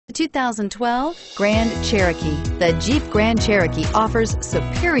2012 Grand Cherokee. The Jeep Grand Cherokee offers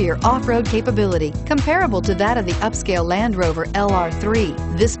superior off-road capability comparable to that of the upscale Land Rover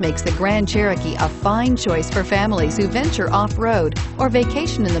LR3. This makes the Grand Cherokee a fine choice for families who venture off-road or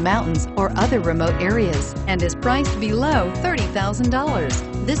vacation in the mountains or other remote areas, and is priced below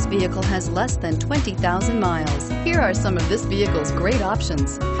 $30,000. This vehicle has less than 20,000 miles. Here are some of this vehicle's great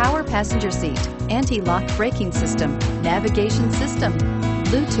options: power passenger seat, anti-lock braking system, navigation system,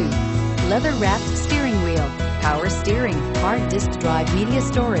 Bluetooth, leather-wrapped steering wheel, power steering, hard disk drive media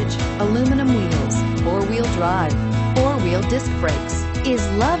storage, aluminum wheels, four-wheel drive, four-wheel disc brakes. Is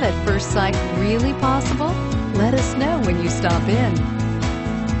love at first sight really possible? Let us know when you stop in.